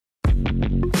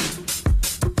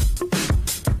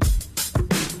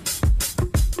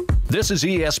This is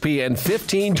ESPN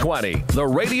 1520, the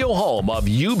radio home of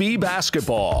UB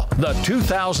basketball, the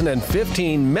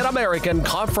 2015 Mid-American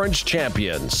Conference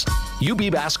champions.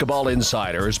 UB Basketball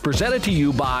Insider is presented to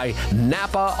you by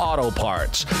Napa Auto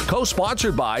Parts,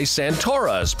 co-sponsored by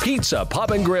Santora's Pizza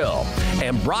Pub and Grill,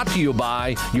 and brought to you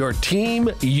by your team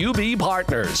UB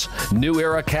partners, New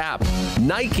Era Cap,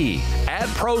 Nike,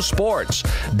 AdPro Sports,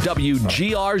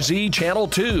 WGRZ Channel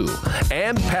 2,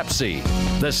 and Pepsi.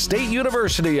 The State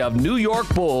University of New York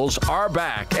Bulls are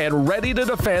back and ready to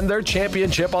defend their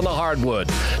championship on the hardwood.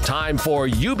 Time for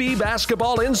UB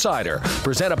Basketball Insider,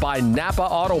 presented by Napa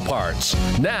Auto Parts.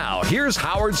 Now, here's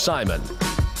Howard Simon.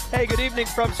 Hey, good evening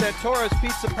from Santora's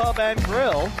Pizza Pub and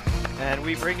Grill. And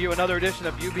we bring you another edition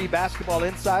of UB Basketball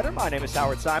Insider. My name is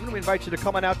Howard Simon. We invite you to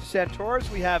come on out to Santora's.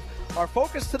 We have our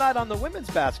focus tonight on the women's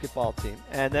basketball team.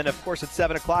 And then, of course, at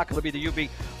 7 o'clock, it'll be the UB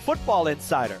Football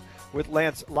Insider with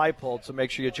Lance Leipold, so make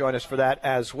sure you join us for that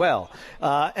as well.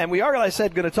 And we are, like I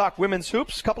said, going to talk women's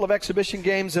hoops. A couple of exhibition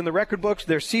games in the record books.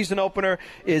 Their season opener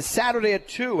is Saturday at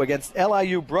 2 against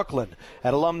LIU Brooklyn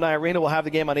at Alumni Arena. We'll have the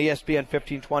game on ESPN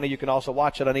 1520. You can also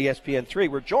watch it on ESPN 3.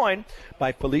 We're joined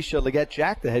by Felicia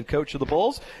Leggett-Jack, the head coach of the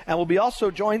Bulls, and we'll be also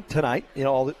joined tonight,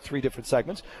 all the three different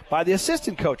segments, by the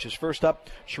assistant coaches. First up,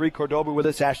 Cherie Cordoba with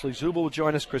us. Ashley Zubel will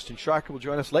join us. Kristen Sharker will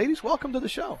join us. Ladies, welcome to the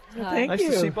show. Thank you.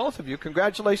 Nice to see both of you.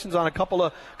 Congratulations on a couple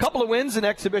of wins in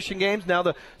exhibition games. Now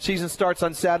the season starts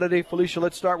on Saturday. Felicia,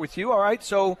 let's start with you. All right,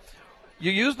 so you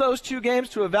used those two games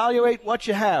to evaluate what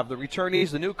you have, the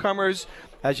returnees, the newcomers,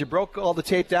 as you broke all the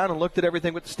tape down and looked at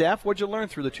everything with the staff. What'd you learn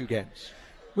through the two games?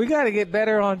 We got to get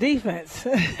better on defense.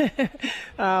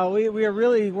 We are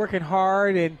really working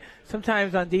hard, and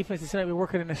sometimes on defense it's like we're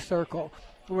working in a circle.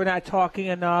 We're not talking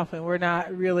enough, and we're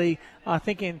not really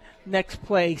thinking next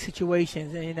play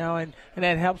situations, and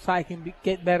that helps I can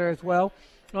get better as well.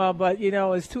 But,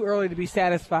 it's too early to be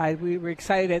satisfied. We're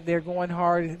excited that they're going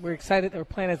hard. We're excited that we're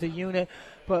playing as a unit,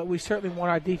 but we certainly want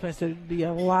our defense to be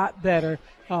a lot better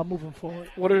moving forward.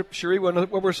 Cherie,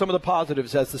 what were some of the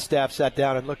positives as the staff sat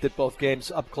down and looked at both games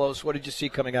up close? What did you see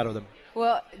coming out of them?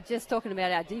 Well, just talking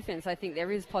about our defense, I think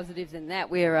there is positives in that.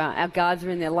 Where our guards are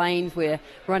in their lanes, we're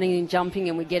running and jumping,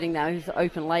 and we're getting those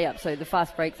open layups. So the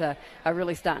fast breaks are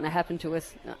really starting to happen to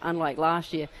us, unlike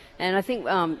last year. And I think,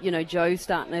 Joe's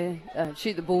starting to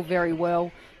shoot the ball very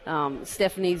well.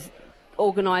 Stephanie's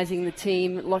organising the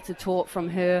team, lots of talk from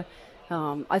her.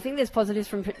 I think there's positives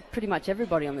from pretty much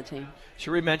everybody on the team.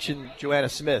 Cherie mentioned Joanna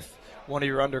Smith, one of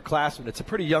your underclassmen. It's a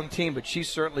pretty young team, but she's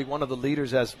certainly one of the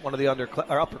leaders as one of the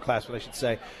upperclassmen, I should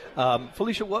say.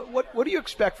 Felicia, what do you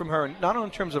expect from her, not only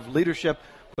in terms of leadership,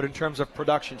 but in terms of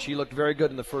production? She looked very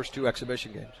good in the first two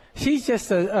exhibition games. She's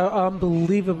just an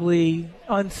unbelievably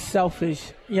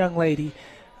unselfish young lady.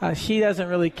 She doesn't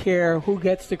really care who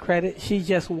gets the credit. She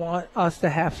just wants us to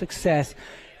have success.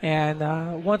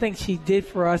 And one thing she did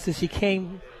for us is she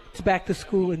came back to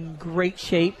school in great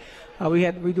shape. We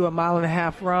do a 1.5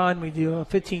 mile run. We do a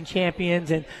 15 champions,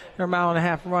 and her 1.5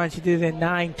 mile run, she did it in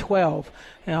 9:12.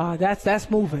 That's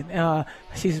moving.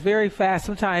 She's very fast.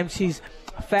 Sometimes she's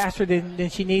faster than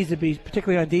she needs to be,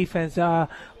 particularly on defense.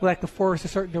 We like to force a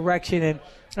certain direction,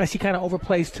 and she kind of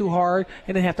overplays too hard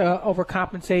and then have to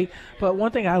overcompensate. But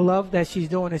one thing I love that she's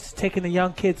doing is taking the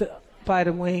young kids by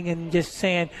the wing and just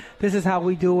saying, this is how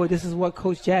we do it. This is what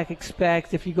Coach Jack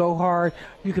expects. If you go hard,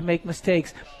 you can make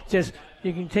mistakes.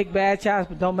 You can take bad shots,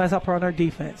 but don't mess up her on her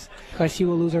defense because she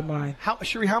will lose her mind.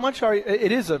 Cherie, how much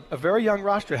it is a very young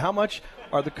roster. How much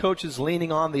are the coaches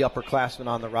leaning on the upperclassmen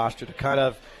on the roster to kind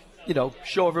of,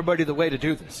 show everybody the way to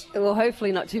do this? Well,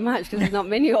 hopefully not too much because there's not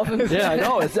many of them. Yeah, I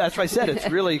know. That's what I said. It's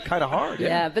really kind of hard.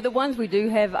 Yeah, but the ones we do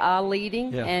have are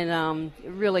leading and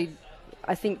really,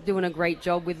 I think, doing a great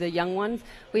job with the young ones.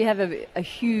 We have a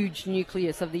huge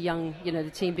nucleus of the young, the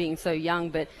team being so young,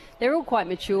 but they're all quite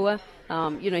mature,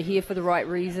 here for the right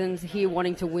reasons, here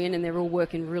wanting to win, and they're all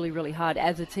working really, really hard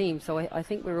as a team. So I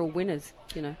think we're all winners,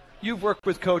 You've worked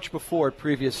with Coach before at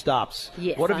previous stops.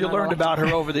 Yes, what have you learned about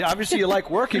her over the? Obviously, you like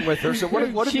working with her. So what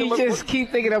have you learned? She just keep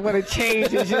thinking I'm going to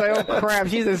change, and she's like, "Oh crap,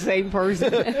 she's the same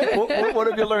person." what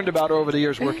have you learned about her over the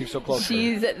years working so closely?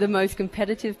 She's the most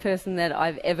competitive person that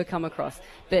I've ever come across.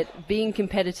 But being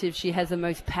competitive, she has the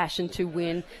most passion to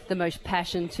win, the most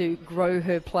passion to grow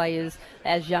her players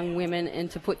as young women and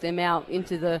to put them out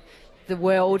into the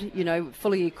world,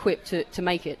 fully equipped to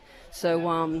make it. So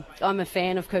I'm a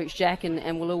fan of Coach Jack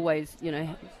and will always,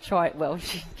 try it. Well,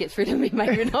 she gets rid of me,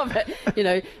 maybe not,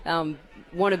 but,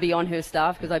 want to be on her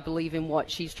staff because I believe in what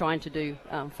she's trying to do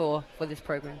for this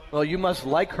program. Well, you must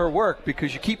like her work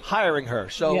because you keep hiring her.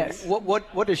 So yes.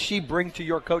 What does she bring to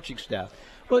your coaching staff?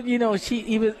 Well, you know, she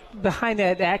even behind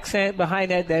that accent,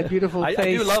 behind that beautiful face. I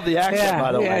do love the accent,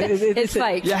 by the way. It's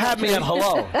fake. You have me at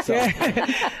hello. So.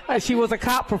 Yeah. She was a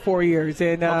cop for 4 years,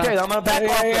 and okay, I'm gonna back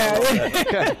off.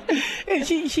 Okay. And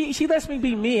she lets me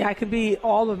be me. I can be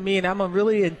all of me, and I'm a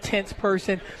really intense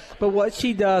person. But what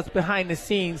she does behind the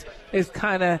scenes is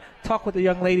kind of talk with the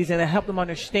young ladies and help them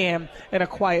understand in a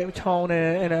quiet tone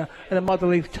and a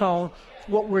motherly tone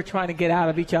what we're trying to get out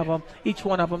of each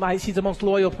one of them. She's the most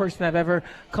loyal person I've ever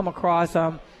come across.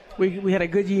 We had a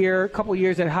good year, a couple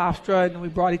years at Hofstra, and we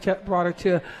brought her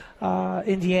to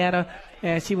Indiana,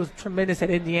 and she was tremendous at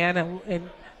Indiana. And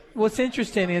what's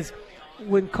interesting is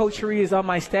when Coach Cherie is on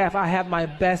my staff, I have my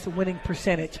best winning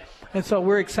percentage. And so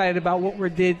we're excited about what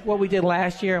we did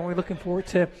last year, and we're looking forward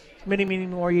to many, many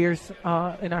more years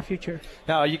in our future.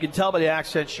 Now, you can tell by the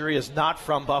accent, Cherie is not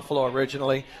from Buffalo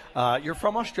originally. You're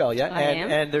from Australia,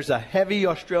 and there's a heavy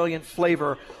Australian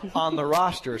flavor on the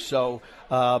roster. So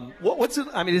what's it?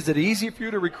 I mean, is it easy for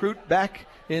you to recruit back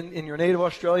in your native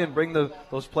Australia and bring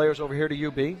those players over here to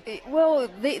UB? Well,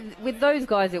 with those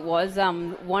guys, it was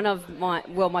one of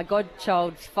my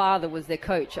godchild's father was their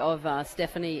coach of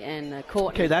Stephanie and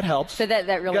Courtney. Okay, that helps. So that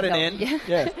really got helped. an in.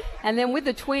 Yeah. And then with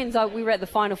the twins, we were at the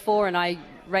Final Four, and I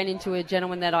ran into a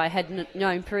gentleman that I had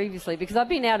known previously because I've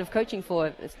been out of coaching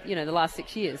for the last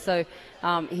 6 years. So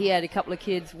he had a couple of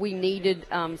kids. We needed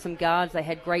some guards. They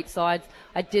had great sides.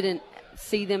 I didn't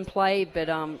see them play, but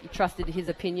trusted his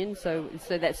opinion, so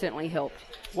that certainly helped.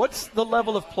 What's the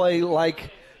level of play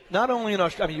like? Not only in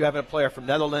Australia, I mean, you have a player from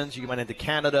Netherlands, you went into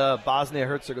Canada, Bosnia,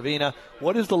 Herzegovina.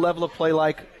 What is the level of play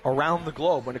like around the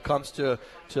globe when it comes to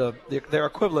their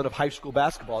equivalent of high school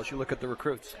basketball as you look at the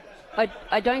recruits?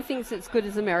 I don't think it's as good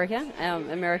as America.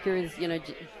 America is,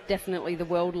 definitely the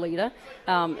world leader.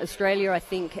 Australia, I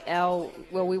think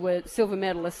we were silver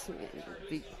medalists.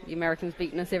 The Americans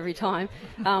beating us every time.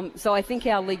 So I think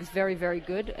our league's very, very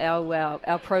good.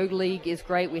 Our pro league is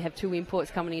great. We have 2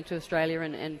 imports coming into Australia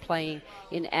and playing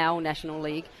in our national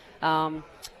league.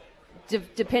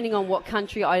 Depending on what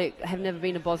country, I have never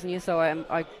been to Bosnia, so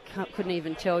I couldn't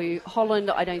even tell you.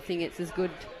 Holland, I don't think it's as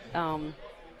good.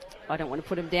 I don't want to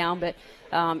put them down, but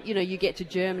you get to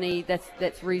Germany,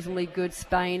 that's reasonably good.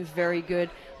 Spain's very good,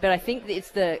 but I think it's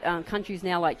the countries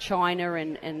now like China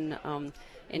and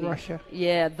Russia.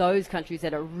 Yeah, those countries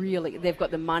that are they've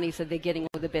got the money, so they're getting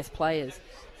all the best players.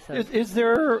 So. Is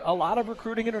there a lot of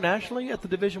recruiting internationally at the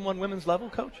Division I women's level,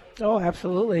 Coach? Oh,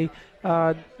 absolutely.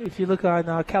 If you look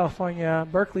on California,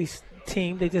 Berkeley's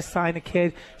team, they just signed a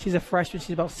kid. She's a freshman.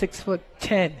 She's about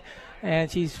 6'10", and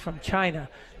she's from China.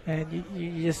 And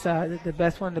you just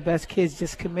one of the best kids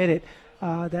just committed.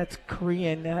 That's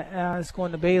Korean. It's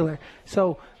going to Baylor.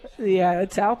 So, yeah,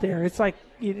 it's out there. It's like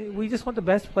we just want the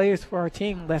best players for our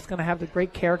team that's going to have the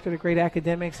great character, the great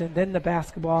academics, and then the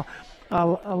basketball.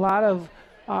 A lot of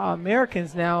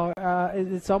Americans now,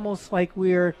 it's almost like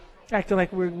we're acting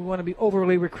like we want to be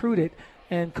overly recruited,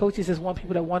 and coaches just want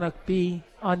people that want to be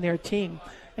on their team.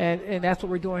 And that's what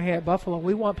we're doing here at Buffalo.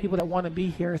 We want people that want to be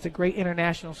here. It's a great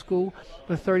international school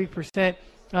with 30%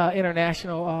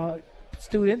 international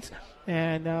students.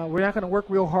 And we're not going to work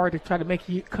real hard to try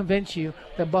to convince you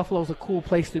that Buffalo's a cool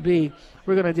place to be.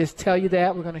 We're going to just tell you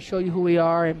that. We're going to show you who we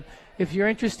are. And if you're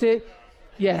interested,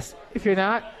 yes. If you're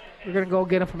not, we're going to go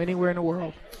get them from anywhere in the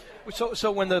world.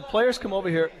 So when the players come over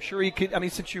here, Cherie,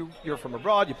 since you're from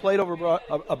abroad, you played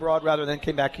abroad rather than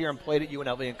came back here and played at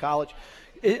UNLV in college.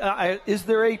 Is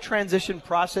there a transition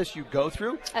process you go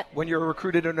through when you're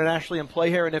recruited internationally and play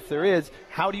here? And if there is,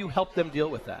 how do you help them deal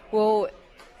with that? Well,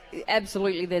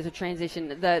 absolutely, there's a transition.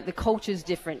 The culture's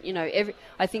different.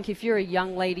 I think if you're a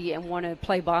young lady and want to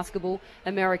play basketball,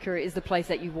 America is the place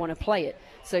that you want to play it.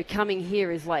 So coming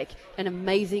here is like an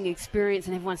amazing experience,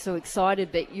 and everyone's so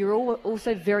excited. But you're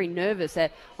also very nervous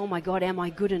that, oh my God, am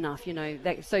I good enough?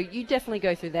 So you definitely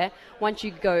go through that. Once you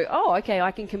go, oh, okay,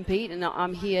 I can compete, and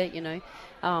I'm here.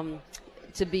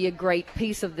 To be a great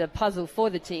piece of the puzzle for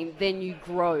the team, then you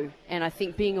grow. And I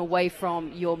think being away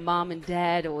from your mum and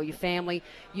dad or your family,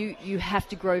 you have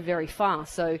to grow very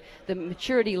fast. So the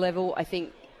maturity level, I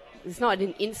think, it's not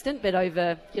an instant, but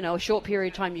over a short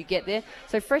period of time you get there.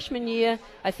 So freshman year,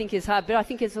 I think, is hard, but I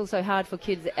think it's also hard for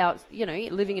kids out,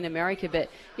 living in America. But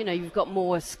you've got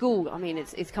more school. I mean,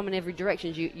 it's coming every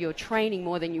direction. You're training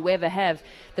more than you ever have.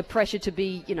 The pressure to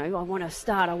be, I want to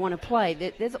start, I want to play.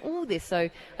 There's all this. So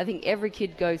I think every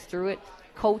kid goes through it.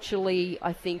 Culturally,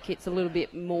 I think it's a little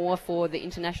bit more for the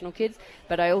international kids,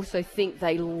 but I also think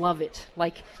they love it.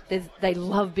 Like, they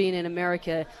love being in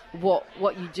America. What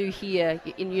you do here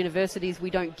in universities, we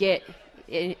don't get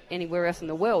anywhere else in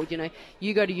the world. You know,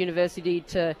 you go to university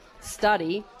to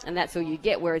study, and that's all you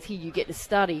get, whereas here you get to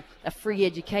study, a free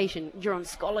education, you're on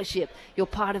scholarship, you're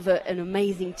part of an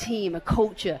amazing team, a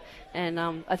culture, and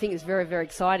I think it's very, very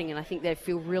exciting, and I think they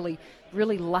feel really,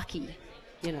 really lucky,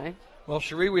 you know. Well,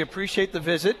 Cherie, we appreciate the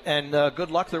visit, and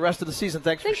good luck the rest of the season.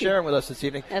 Thanks for sharing with us this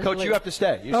evening. Absolutely. Coach, you have to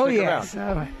stay. You stick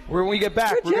around. When we get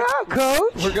back, Good job,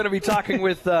 Coach. We're going to be talking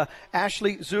with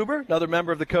Ashley Zuber, another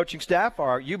member of the coaching staff.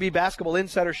 Our UB Basketball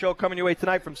Insider Show coming your way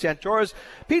tonight from Santora's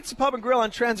Pizza Pub and Grill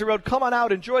on Transit Road. Come on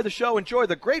out, enjoy the show, enjoy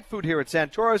the great food here at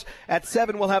Santora's. At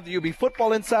 7, we'll have the UB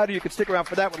Football Insider. You can stick around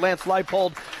for that with Lance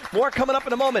Leipold. More coming up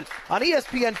in a moment on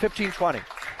ESPN 1520.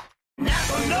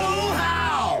 Napa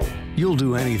know-how. You'll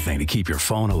do anything to keep your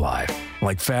phone alive,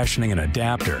 like fashioning an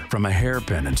adapter from a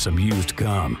hairpin and some used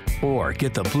gum. Or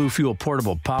get the Blue Fuel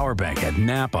portable power bank at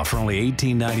Napa for only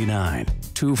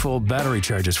 $18.99. 2 full battery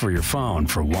charges for your phone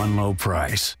for one low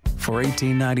price. For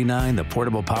 $18.99, the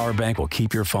portable power bank will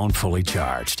keep your phone fully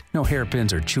charged. No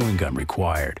hairpins or chewing gum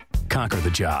required. Conquer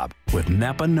the job with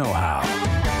Napa know-how.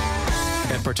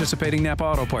 At participating Napa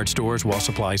Auto Parts stores while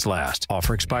supplies last.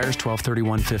 Offer expires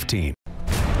 12/31/15.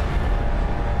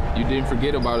 You didn't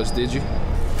forget about us, did you?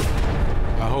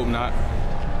 I hope not.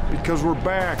 Because we're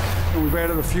back, and we've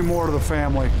added a few more to the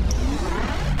family. He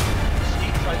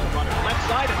tries to run it left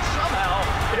side, and somehow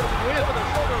it wins with a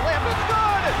shoulder layup. It's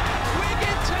good!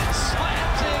 Wigginton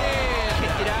slapped it in.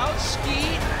 Kicked it out.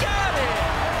 Skeet got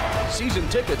it. Season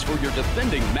tickets for your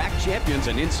defending MAC champions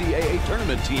and NCAA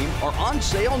tournament team are on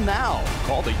sale now.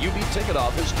 Call the UB ticket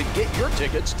office to get your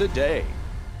tickets today.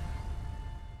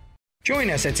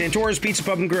 Join us at Santora's Pizza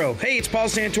Pub and Grill. Hey, it's Paul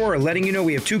Santora letting you know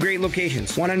we have 2 great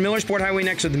locations. One on Millersport Highway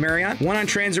next to the Marriott, one on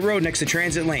Transit Road next to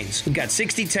Transit Lanes. We've got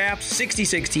 60 taps,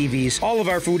 66 TVs. All of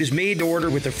our food is made to order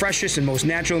with the freshest and most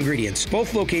natural ingredients.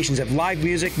 Both locations have live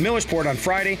music, Millersport on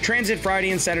Friday, Transit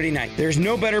Friday and Saturday night. There's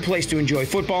no better place to enjoy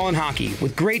football and hockey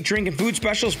with great drink and food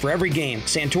specials for every game.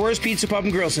 Santora's Pizza Pub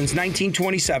and Grill since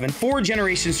 1927. 4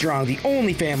 generations strong, the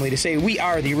only family to say we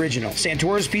are the original.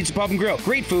 Santora's Pizza Pub and Grill.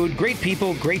 Great food, great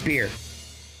people, great beer.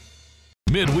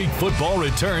 Midweek football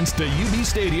returns to UB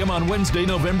Stadium on Wednesday,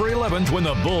 November 11th when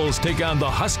the Bulls take on the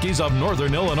Huskies of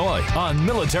Northern Illinois on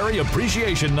Military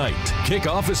Appreciation Night.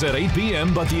 Kickoff is at 8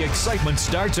 p.m., but the excitement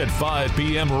starts at 5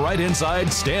 p.m. right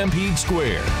inside Stampede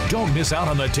Square. Don't miss out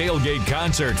on the tailgate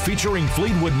concert featuring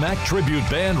Fleetwood Mac tribute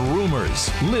band Rumors.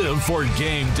 Live for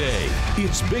game day.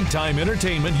 It's big-time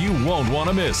entertainment you won't want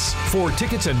to miss. For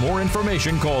tickets and more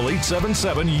information, call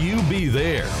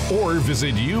 877-UB-THERE or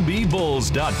visit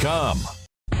ubbulls.com.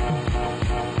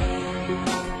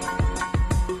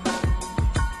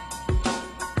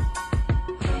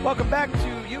 Welcome back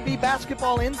to UB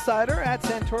Basketball Insider at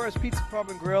Santora's Pizza Pub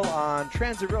and Grill on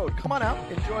Transit Road. Come on out,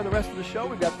 enjoy the rest of the show.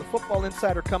 We've got the Football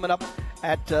Insider coming up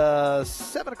at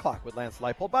 7 o'clock with Lance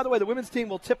Leipold. By the way, the women's team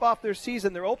will tip off their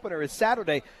season. Their opener is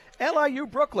Saturday, LIU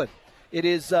Brooklyn. It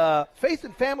is Faith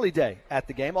and Family Day at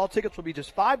the game. All tickets will be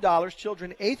just $5.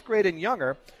 Children 8th grade and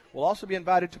younger will also be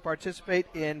invited to participate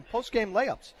in post-game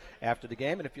layups after the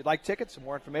game. And if you'd like tickets and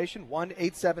more information,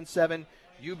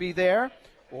 1-877-UB-THERE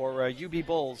or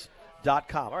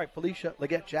ubbulls.com. All right, Felicia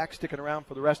Leggett-Jack sticking around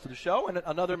for the rest of the show, and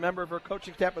another member of her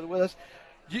coaching staff is with us.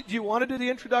 Do you want to do the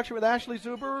introduction with Ashley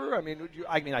Zuber? I mean,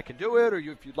 I can do it, or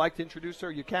if you'd like to introduce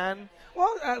her, you can.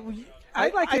 Well,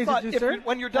 I'd like to introduce her.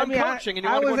 When you're done coaching and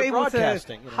you want to go to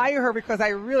broadcasting. I was able to hire her because I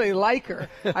really like her.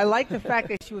 I like the fact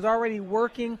that she was already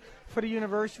working for the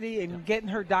university and getting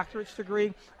her doctorate's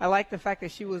degree. I like the fact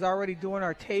that she was already doing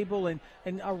our table and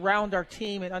around our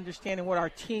team and understanding what our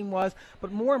team was.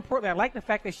 But more importantly, I like the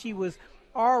fact that she was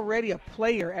already a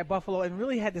player at Buffalo and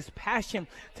really had this passion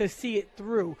to see it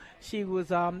through. She was,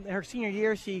 her senior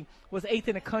year, she was 8th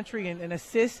in the country in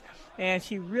assists, and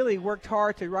she really worked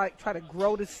hard to try to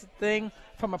grow this thing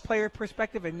from a player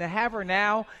perspective. And to have her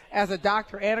now as a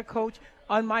doctor and a coach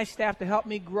on my staff to help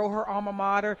me grow her alma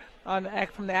mater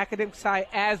from the academic side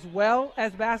as well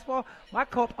as basketball, my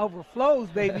cup overflows,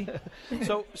 baby.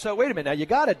 So wait a minute. Now, you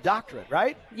got a doctorate,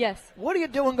 right? Yes. What are you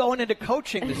doing going into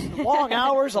coaching? This long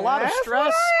hours, a lot of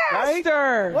stress, right?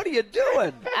 What are you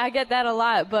doing? I get that a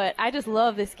lot, but I just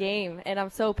love this game, and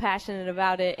I'm so passionate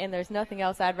about it, and there's nothing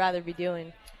else I'd rather be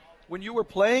doing. When you were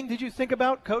playing, did you think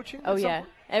about coaching? Oh, yeah,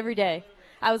 every day.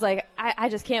 I was like, I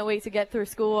just can't wait to get through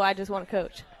school. I just want to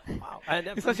coach. Wow.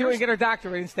 So she would get her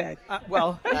doctorate instead.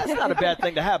 Well, that's not a bad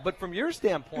thing to have. But from your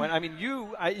standpoint, I mean,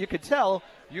 you could tell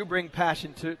you bring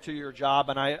passion to your job,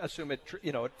 and I assume it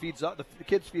feeds off, the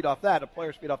kids feed off that, the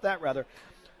players feed off that rather.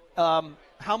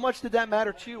 How much did that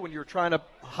matter to you when you were trying to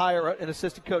hire an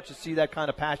assistant coach to see that kind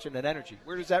of passion and energy?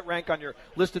 Where does that rank on your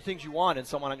list of things you want in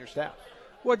someone on your staff?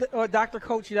 What Dr.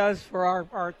 Coach does for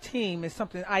our team is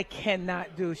something I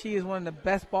cannot do. She is one of the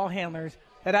best ball handlers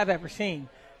that I've ever seen.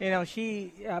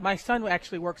 My son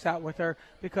actually works out with her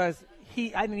because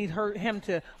I need him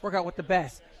to work out with the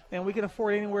best. And we can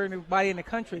afford anybody in the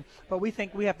country, but we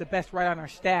think we have the best right on our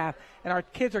staff. And our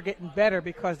kids are getting better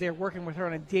because they're working with her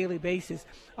on a daily basis.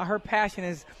 Her passion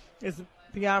is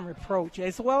beyond reproach,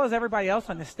 as well as everybody else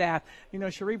on the staff.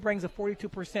 Cherie brings a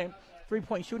 42%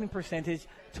 three-point shooting percentage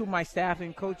to my staff,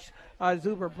 and Coach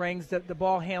Zuber brings the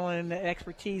ball handling and the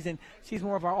expertise, and she's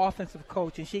more of our offensive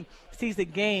coach, and she sees the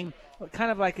game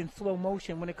kind of like in slow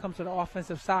motion when it comes to the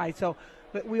offensive side. So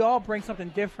but we all bring something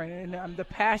different, and the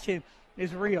passion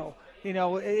is real.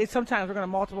 Sometimes we're going to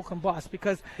multiple combust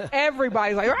because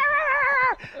everybody's like, "Rah!"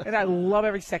 And I love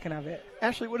every second of it.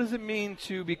 Ashley, what does it mean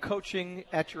to be coaching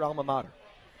at your alma mater?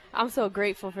 I'm so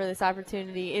grateful for this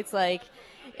opportunity. It's like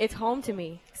it's home to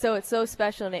me. So it's so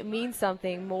special, and it means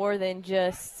something more than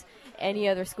just any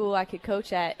other school I could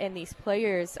coach at. And these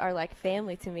players are like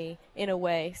family to me in a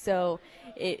way. So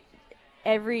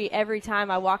every time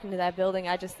I walk into that building,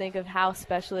 I just think of how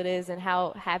special it is and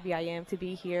how happy I am to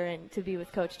be here and to be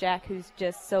with Coach Jack, who's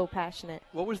just so passionate.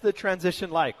 What was the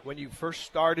transition like when you first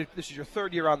started? This is your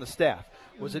third year on the staff.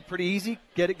 Was it pretty easy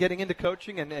getting into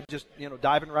coaching and just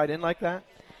diving right in like that?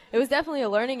 It was definitely a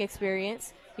learning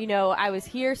experience. I was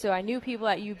here, so I knew people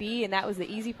at UB, and that was the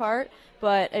easy part.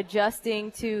 But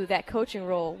adjusting to that coaching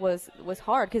role was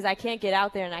hard because I can't get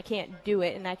out there and I can't do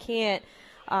it, and I can't.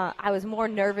 I was more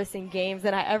nervous in games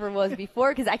than I ever was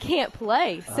before because I can't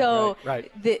play. So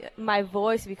right. My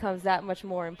voice becomes that much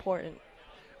more important.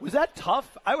 Was that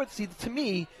tough? I would see, to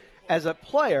me, as a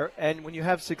player, and when you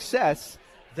have success,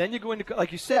 then you go into,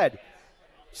 like you said,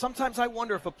 sometimes I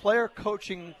wonder if a player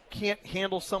coaching can't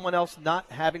handle someone else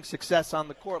not having success on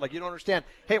the court. Like, you don't understand,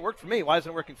 hey, it worked for me. Why isn't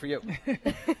it working for you?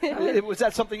 Was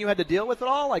that something you had to deal with at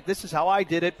all? Like, this is how I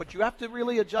did it, but you have to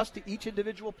really adjust to each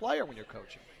individual player when you're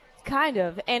coaching. Kind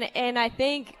of. And I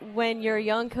think when you're a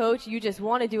young coach, you just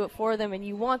want to do it for them and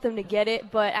you want them to get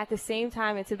it. But at the same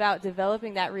time, it's about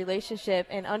developing that relationship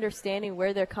and understanding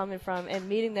where they're coming from and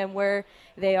meeting them where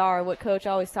they are, what Coach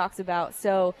always talks about.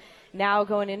 So now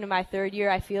going into my third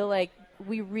year, I feel like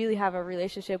we really have a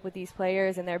relationship with these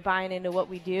players and they're buying into what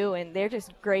we do. And they're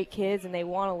just great kids and they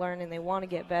want to learn and they want to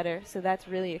get better. So that's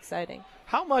really exciting.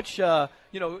 How much,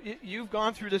 you've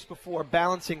gone through this before,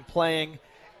 balancing playing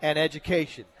and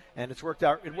education. And it worked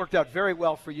out very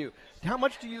well for you. How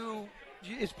much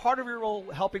is part of your role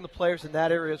helping the players in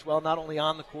that area as well, not only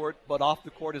on the court, but off the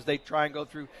court as they try and go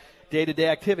through day-to-day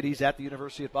activities at the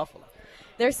University of Buffalo?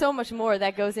 There's so much more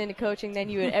that goes into coaching than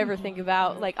you would ever think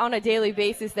about. Like, on a daily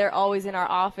basis, they're always in our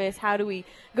office. How do we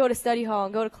go to study hall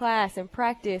and go to class and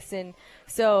practice? And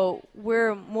so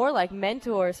we're more like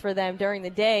mentors for them during the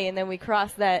day, and then we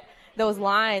cross those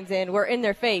lines, and we're in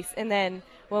their face. And then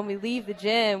when we leave the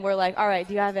gym, we're like, all right,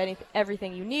 do you have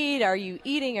everything you need? Are you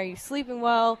eating? Are you sleeping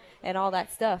well? And all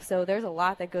that stuff. So there's a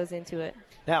lot that goes into it.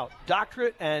 Now,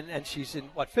 doctorate, and she's in,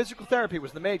 physical therapy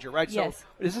was the major, right? Yes.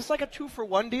 So is this like a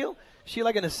 2-for-1 deal? Is she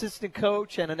like an assistant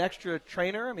coach and an extra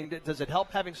trainer? I mean, does it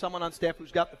help having someone on staff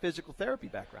who's got the physical therapy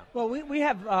background? Well, we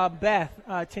have Beth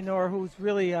Tenor, who's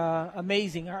really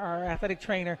amazing, our athletic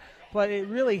trainer. But it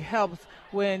really helps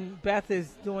when Beth is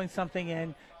doing something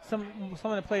and some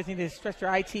of the players need to stretch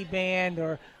their IT band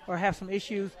or have some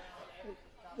issues.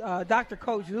 Dr.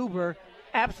 Coach Zuber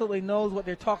absolutely knows what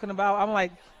they're talking about. I'm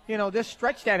like, just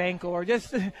stretch that ankle or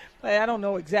just I don't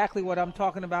know exactly what I'm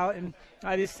talking about, and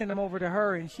I just send them over to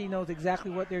her, and she knows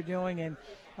exactly what they're doing and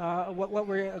what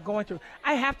we're going through.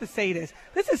 I have to say this.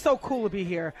 This is so cool to be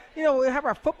here. We have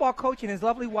our football coach and his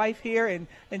lovely wife here,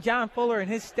 and John Fuller and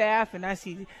his staff, and I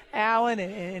see Alan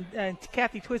and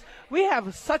Kathy Twist. We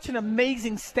have such an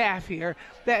amazing staff here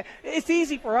that it's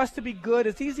easy for us to be good.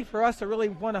 It's easy for us to really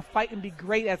want to fight and be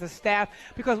great as a staff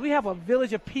because we have a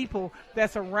village of people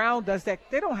that's around us that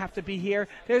they don't have to be here.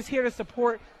 They're just here to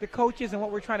support the coaches and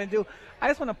what we're trying to do. I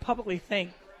just want to publicly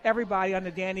thank everybody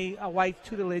under Danny White's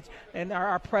tutelage and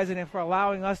our president for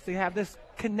allowing us to have this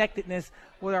connectedness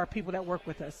with our people that work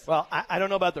with us. Well, I don't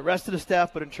know about the rest of the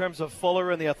staff, but in terms of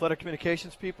Fuller and the athletic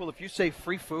communications people, if you say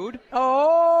free food. It's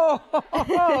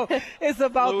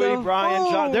about Louis, the Brian,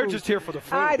 food. John, they're just here for the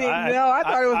food. I didn't know. I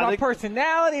thought it was my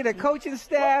personality, the coaching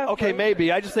staff. Well, okay,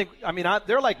 maybe. I just think,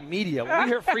 they're like media. When we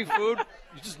hear free food,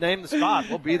 you just name the spot.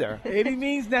 We'll be there. Any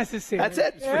means necessary. That's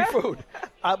it. It's free food.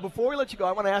 Before we let you go,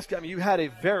 I want to ask you, you had a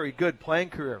very good playing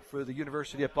career for the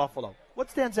University of Buffalo. What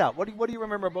stands out? What do you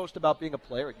remember most about being a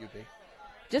player at UB?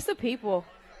 Just the people.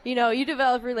 you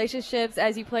develop relationships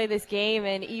as you play this game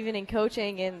and even in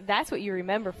coaching, and that's what you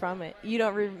remember from it. You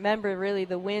don't remember really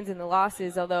the wins and the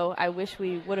losses, although I wish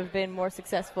we would have been more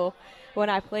successful when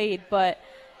I played, but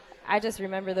I just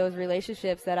remember those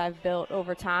relationships that I've built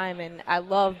over time, and I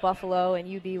love Buffalo, and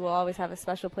UB will always have a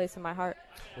special place in my heart.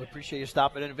 We appreciate you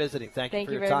stopping in and visiting. Thank you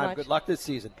for your very time. much. Good luck this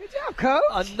season. Good job,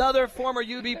 Coach. Another former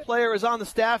UB player is on the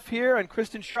staff here, and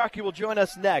Kristen Sharkey will join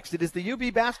us next. It is the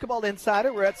UB Basketball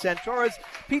Insider. We're at Santora's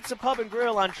Pizza Pub and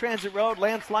Grill on Transit Road.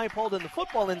 Lance Leipold and the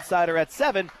Football Insider at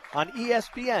 7 on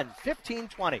ESPN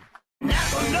 1520.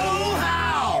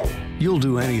 Know-how! You'll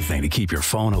do anything to keep your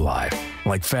phone alive,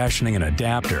 like fashioning an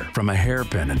adapter from a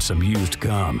hairpin and some used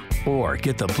gum. Or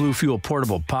get the Blue Fuel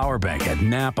portable power bank at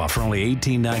Napa for only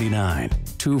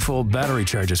 $18.99. 2 full battery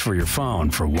charges for your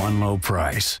phone for one low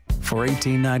price. For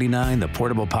 $18.99, the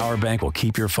portable power bank will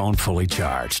keep your phone fully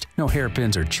charged. No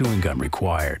hairpins or chewing gum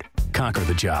required. Conquer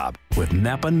the job with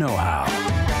Napa Know-how.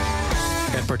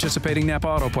 At participating Napa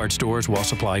Auto Parts stores while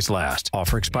supplies last.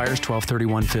 Offer expires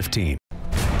 12/31/15.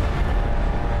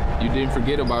 You didn't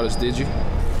forget about us, did you?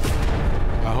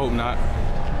 I hope not.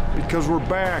 Because we're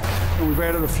back, and we've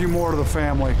added a few more to the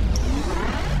family.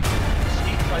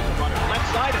 Skeet tries to run it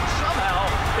left side, and somehow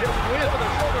it wins with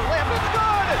a shoulder layup. It's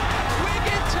good!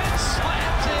 Wigginton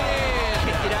slapped it in.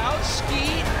 Kick it out.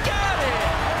 Skeet got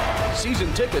it.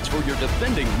 Season tickets for your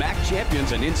defending MAC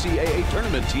champions and NCAA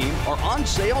tournament team are on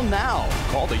sale now.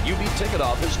 Call the UB ticket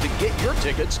office to get your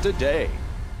tickets today.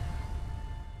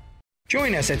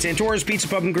 Join us at Santora's Pizza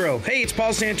Pub and Grill. Hey, it's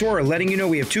Paul Santora letting you know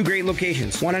we have 2 great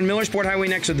locations. One on Millersport Highway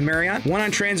next to the Marriott, one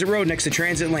on Transit Road next to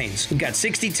Transit Lanes. We've got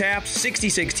 60 taps,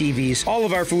 66 TVs. All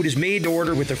of our food is made to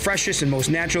order with the freshest and most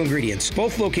natural ingredients.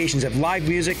 Both locations have live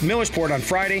music, Millersport on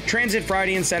Friday, Transit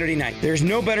Friday and Saturday night. There's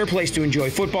no better place to enjoy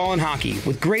football and hockey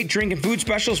with great drink and food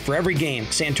specials for every game.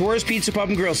 Santora's Pizza Pub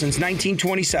and Grill since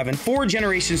 1927. 4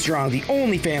 generations strong, the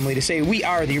only family to say we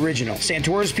are the original.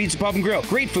 Santora's Pizza Pub and Grill.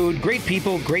 Great food, great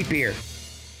people, great beer.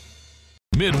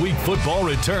 Midweek football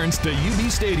returns to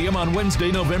UB Stadium on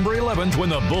Wednesday, November 11th when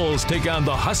the Bulls take on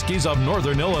the Huskies of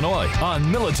Northern Illinois on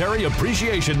Military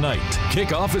Appreciation Night.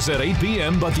 Kickoff is at 8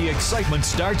 p.m., but the excitement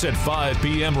starts at 5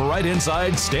 p.m. right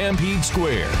inside Stampede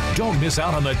Square. Don't miss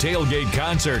out on the tailgate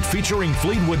concert featuring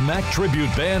Fleetwood Mac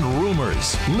tribute band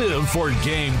Rumors. Live for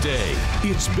game day.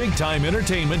 It's big-time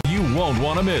entertainment you won't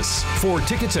want to miss. For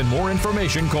tickets and more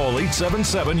information, call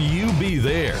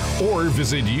 877-UB-THERE or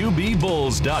visit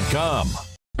UBBulls.com.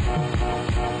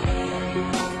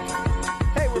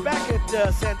 Hey, we're back at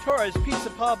Santora's Pizza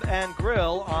Pub and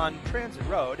Grill on Transit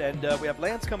Road, and we have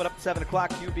Lance coming up at 7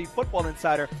 o'clock, UB Football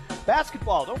Insider.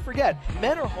 Basketball, don't forget,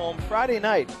 men are home Friday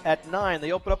night at 9.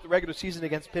 They open up the regular season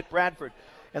against Pitt Bradford.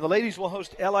 And the ladies will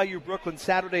host LIU Brooklyn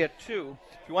Saturday at 2.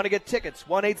 If you want to get tickets,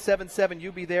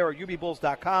 1-877-UB-THERE or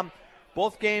UBBulls.com.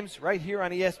 Both games right here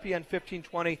on ESPN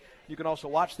 1520. You can also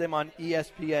watch them on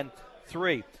ESPN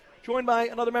 3. Joined by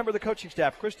another member of the coaching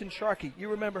staff, Kristen Sharkey. You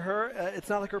remember her. It's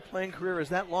not like her playing career is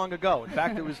that long ago. In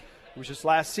fact, it was just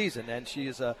last season, and she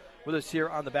is with us here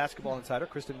on the Basketball Insider.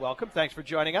 Kristen, welcome. Thanks for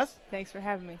joining us. Thanks for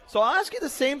having me. So I'll ask you the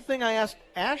same thing I asked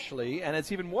Ashley, and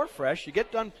it's even more fresh. You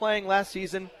get done playing last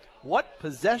season. What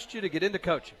possessed you to get into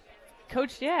coaching?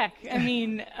 Coach Jack. I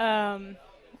mean,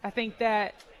 I think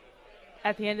that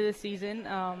at the end of the season,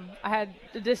 I had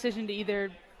the decision to either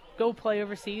go play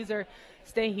overseas or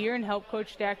stay here and help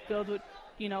Coach Jack build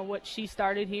what she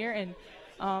started here. And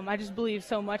I just believe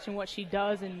so much in what she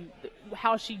does and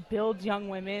how she builds young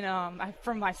women.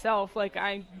 From myself,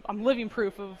 I'm living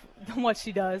proof of what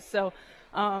she does. So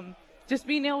just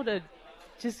being able to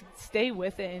just stay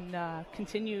with it and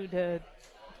continue to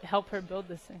help her build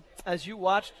this thing. As you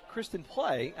watched Kristen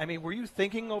play, I mean, were you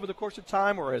thinking over the course of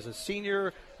time, or as a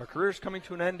senior, her career's coming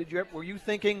to an end, were you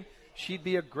thinking she'd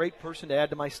be a great person to add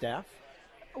to my staff?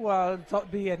 Well,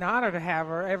 it'd be an honor to have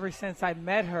her. Ever since I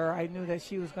met her, I knew that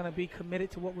she was going to be committed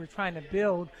to what we're trying to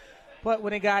build. But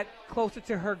when it got closer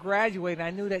to her graduating, I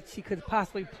knew that she could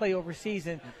possibly play overseas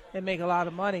and make a lot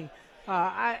of money.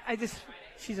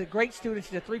 She's a great student.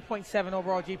 She's a 3.7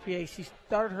 overall GPA. She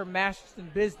started her master's in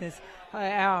business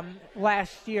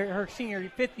last year, her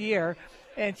fifth year,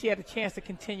 and she had a chance to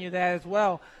continue that as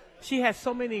well. She has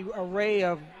so many array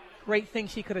of great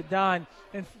things she could have done,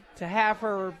 and to have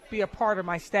her be a part of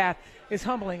my staff is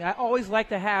humbling. I always like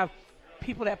to have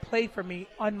people that played for me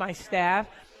on my staff,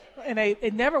 and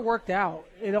it never worked out.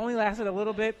 It only lasted a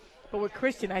little bit. But with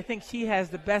Kristen, I think she has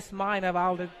the best mind of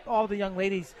all the young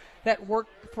ladies that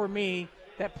worked for me,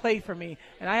 that played for me.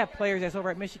 And I have players that's over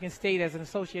at Michigan State as an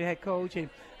associate head coach, and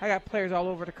I got players all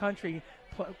over the country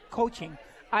coaching.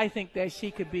 I think that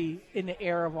she could be in the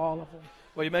air of all of them.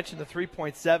 Well, you mentioned the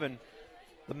 3.7.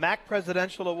 the MAC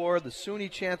Presidential Award, the SUNY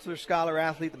Chancellor Scholar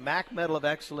Athlete, the MAC Medal of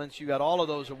Excellence. You got all of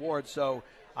those awards. So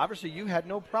obviously you had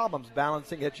no problems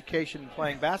balancing education and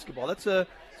playing basketball. It's a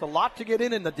lot to get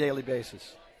in the daily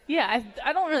basis. Yeah,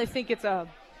 I don't really think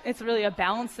it's really a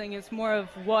balance thing. It's more of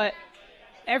what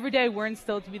every day we're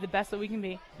instilled to be the best that we can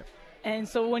be. Yep. And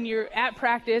so when you're at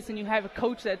practice and you have a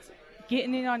coach that's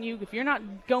getting in on you, if you're not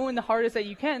going the hardest that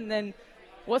you can, then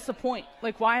what's the point?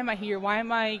 Like, why am I here? Why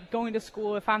am I going to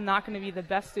school if I'm not going to be the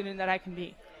best student that I can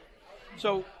be?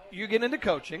 So you get into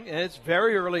coaching, and it's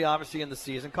very early, obviously, in the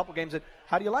season. A couple games in.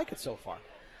 How do you like it so far?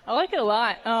 I like it a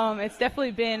lot. It's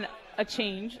definitely been a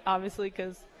change, obviously,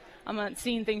 because I'm not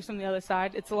seeing things from the other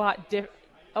side. It's a lot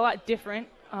different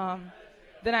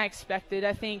than I expected.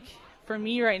 I think for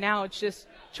me right now, it's just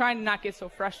trying to not get so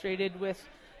frustrated with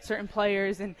certain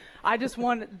players, and I just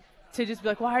want to just be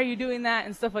like, why are you doing that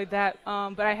and stuff like that.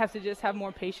 But I have to just have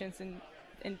more patience and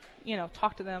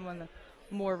talk to them on a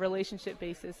more relationship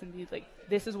basis and be like,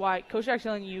 this is why Coach Jack's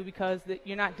telling you because that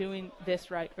you're not doing this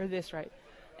right or this right.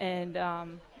 And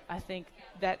I think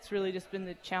that's really just been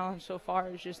the challenge so far,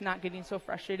 is just not getting so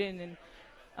frustrated and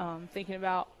thinking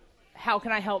about how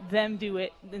can I help them do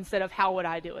it instead of how would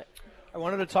I do it. I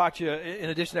wanted to talk to you, in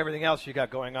addition to everything else you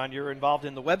got going on, you're involved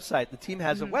in the website. The team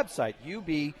has a website,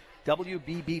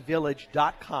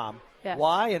 ubwbbvillage.com. Yes.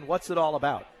 Why and what's it all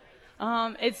about?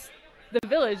 It's the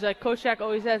village, like Coach Jack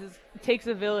always says, it takes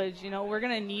a village. We're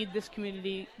going to need this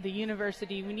community, the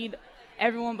university. We need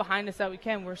everyone behind us that we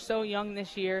can. We're so young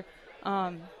this year.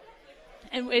 And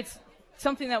it's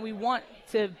something that we want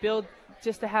to build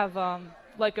just to have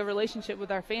like a relationship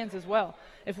with our fans as well.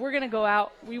 If we're going to go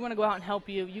out, we want to go out and help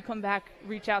you. You come back,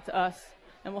 reach out to us,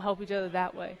 and we'll help each other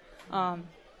that way.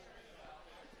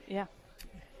 Yeah.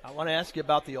 I want to ask you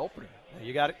about the opener.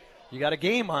 You got a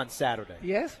game on Saturday.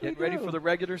 Yes, Getting ready for the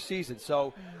regular season.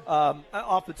 So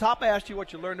off the top, I asked you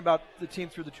what you learned about the team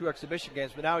through the 2 exhibition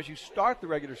games. But now as you start the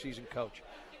regular season, Coach,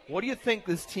 what do you think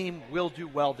this team will do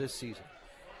well this season?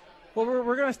 Well,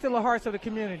 we're going to steal the hearts of the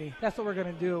community. That's what we're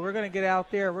going to do. We're going to get out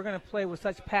there. We're going to play with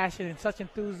such passion and such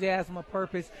enthusiasm of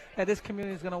purpose that this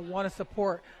community is going to want to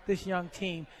support this young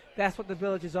team. That's what the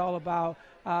village is all about.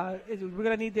 We're going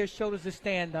to need their shoulders to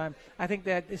stand on. I think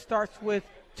that it starts with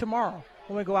tomorrow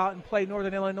when we go out and play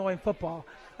Northern Illinois in football.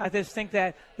 I just think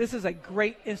that this is a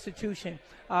great institution,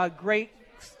 great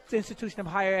institution of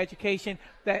higher education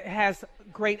that has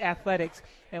great athletics.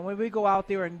 And when we go out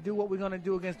there and do what we're going to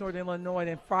do against Northern Illinois,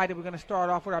 then Friday we're going to start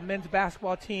off with our men's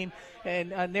basketball team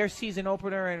and their season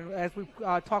opener. And as we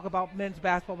talk about men's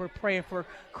basketball, we're praying for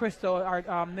Crystal,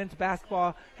 our men's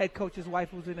basketball head coach's wife,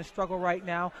 who's in a struggle right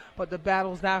now. But the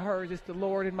battle's not hers, it's the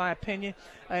Lord, in my opinion.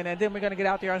 And then we're going to get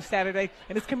out there on Saturday,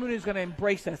 and this community is going to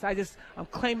embrace us. I'm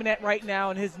claiming that right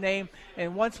now in his name.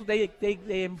 And once they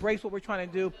embrace what we're trying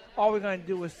to do, all we're going to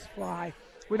do is fly.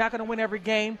 We're not going to win every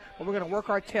game, but we're going to work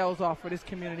our tails off for this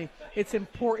community. It's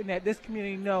important that this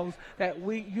community knows that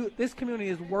this community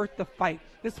is worth the fight.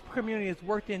 This community is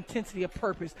worth the intensity of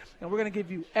purpose, and we're going to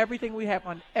give you everything we have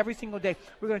on every single day.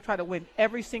 We're going to try to win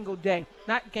every single day,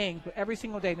 not games, but every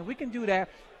single day. And if we can do that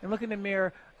and look in the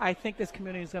mirror, I think this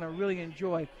community is going to really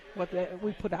enjoy what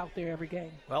we put out there every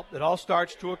game. Well, it all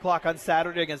starts 2 o'clock on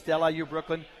Saturday against LIU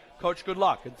Brooklyn. Coach, good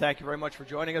luck, and thank you very much for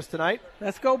joining us tonight.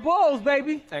 Let's go Bulls,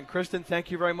 baby. And Kristen, thank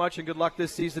you very much, and good luck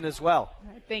this season as well.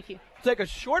 Thank you. Take a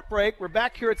short break. We're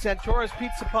back here at Santora's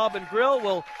Pizza Pub and Grill.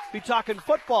 We'll be talking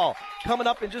football coming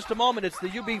up in just a moment. It's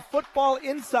the UB Football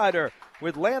Insider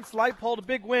with Lance Leipold, a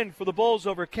big win for the Bulls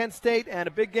over Kent State, and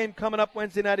a big game coming up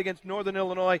Wednesday night against Northern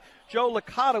Illinois. Joe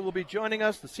Licata will be joining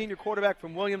us, the senior quarterback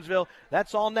from Williamsville.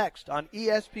 That's all next on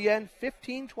ESPN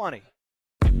 1520.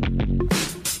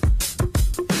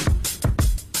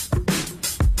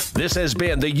 This has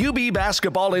been the UB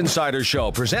Basketball Insider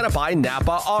Show, presented by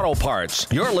Napa Auto Parts.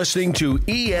 You're listening to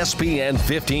ESPN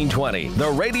 1520,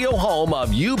 the radio home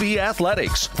of UB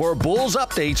Athletics. For Bulls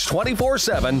updates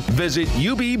 24/7, visit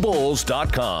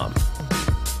ubbulls.com.